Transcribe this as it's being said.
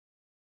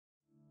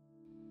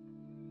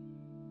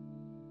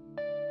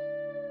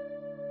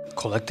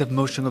Collective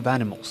motion of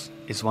animals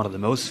is one of the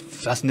most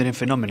fascinating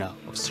phenomena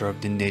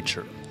observed in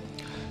nature.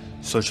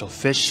 Social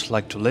fish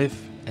like to live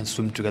and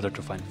swim together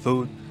to find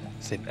food,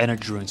 save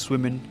energy during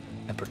swimming,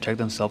 and protect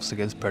themselves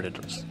against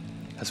predators.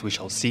 As we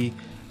shall see,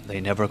 they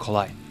never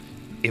collide,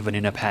 even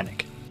in a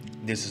panic.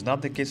 This is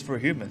not the case for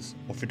humans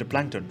or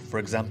phytoplankton, for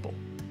example.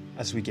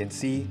 As we can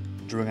see,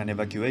 during an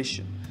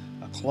evacuation,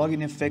 a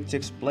clogging effect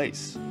takes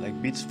place,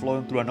 like beads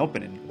flowing through an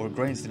opening or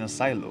grains in a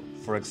silo,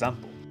 for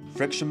example.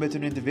 Friction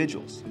between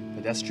individuals,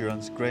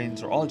 pedestrians,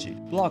 grains, or algae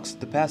blocks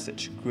the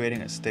passage,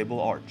 creating a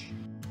stable arch.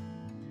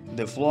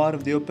 The flow out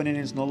of the opening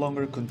is no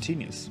longer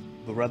continuous,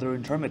 but rather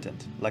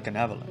intermittent, like an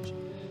avalanche.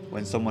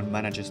 When someone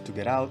manages to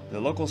get out,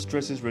 the local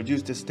stress is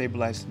reduced,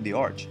 destabilizing the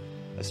arch.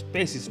 A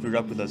space is freed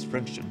up with less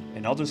friction,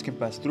 and others can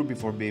pass through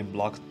before being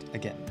blocked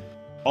again.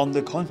 On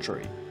the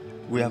contrary,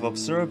 we have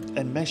observed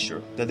and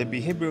measured that the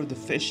behavior of the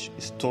fish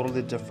is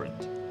totally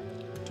different.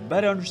 To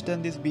better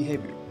understand this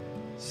behavior,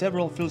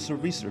 several fields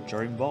of research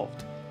are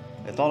involved: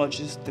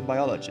 ethologists and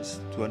biologists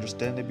to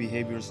understand the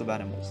behaviors of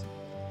animals,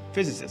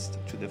 physicists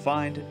to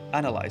define,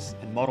 analyze,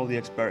 and model the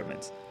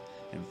experiments,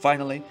 and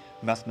finally,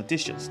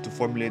 mathematicians to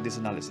formulate this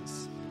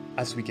analysis.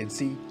 As we can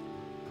see,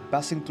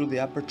 passing through the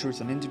aperture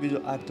is an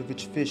individual act of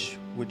each fish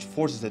which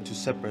forces it to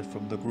separate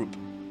from the group.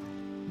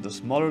 The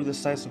smaller the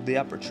size of the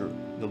aperture,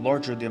 the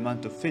larger the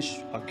amount of fish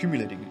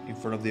accumulating in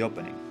front of the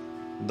opening.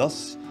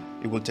 Thus,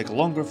 it will take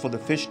longer for the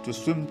fish to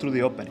swim through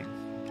the opening.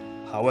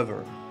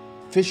 However,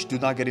 fish do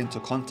not get into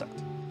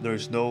contact. There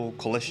is no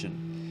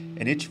collision,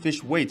 and each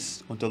fish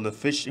waits until the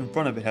fish in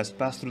front of it has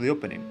passed through the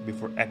opening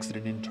before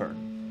exiting in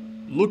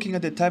turn. Looking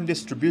at the time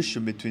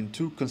distribution between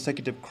two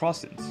consecutive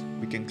crossings,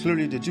 we can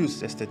clearly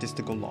deduce a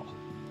statistical law.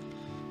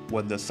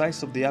 When the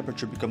size of the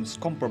aperture becomes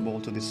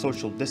comparable to the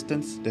social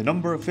distance, the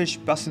number of fish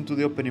passing through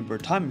the opening per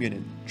time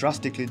unit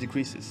drastically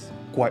decreases.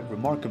 Quite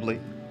remarkably,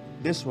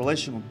 this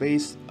relation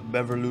obeys a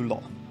Beverly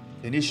law,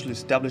 initially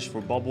established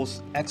for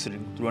bubbles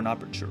exiting through an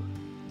aperture.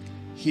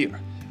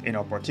 Here, in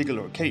our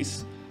particular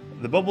case,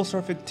 the bubbles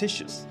are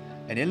fictitious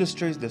and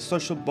illustrates the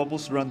social bubble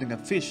surrounding a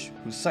fish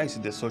whose size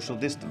is the social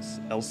distance,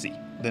 LC.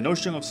 The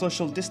notion of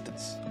social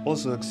distance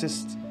also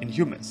exists in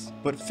humans,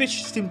 but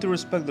fish seem to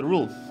respect the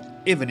rule,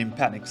 even in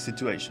panic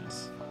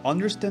situations.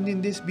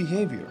 Understanding this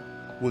behavior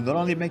will not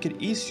only make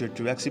it easier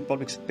to exit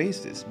public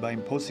spaces by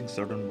imposing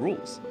certain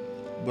rules,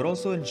 but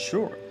also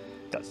ensure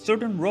that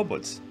certain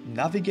robots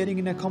navigating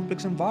in a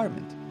complex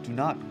environment do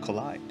not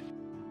collide.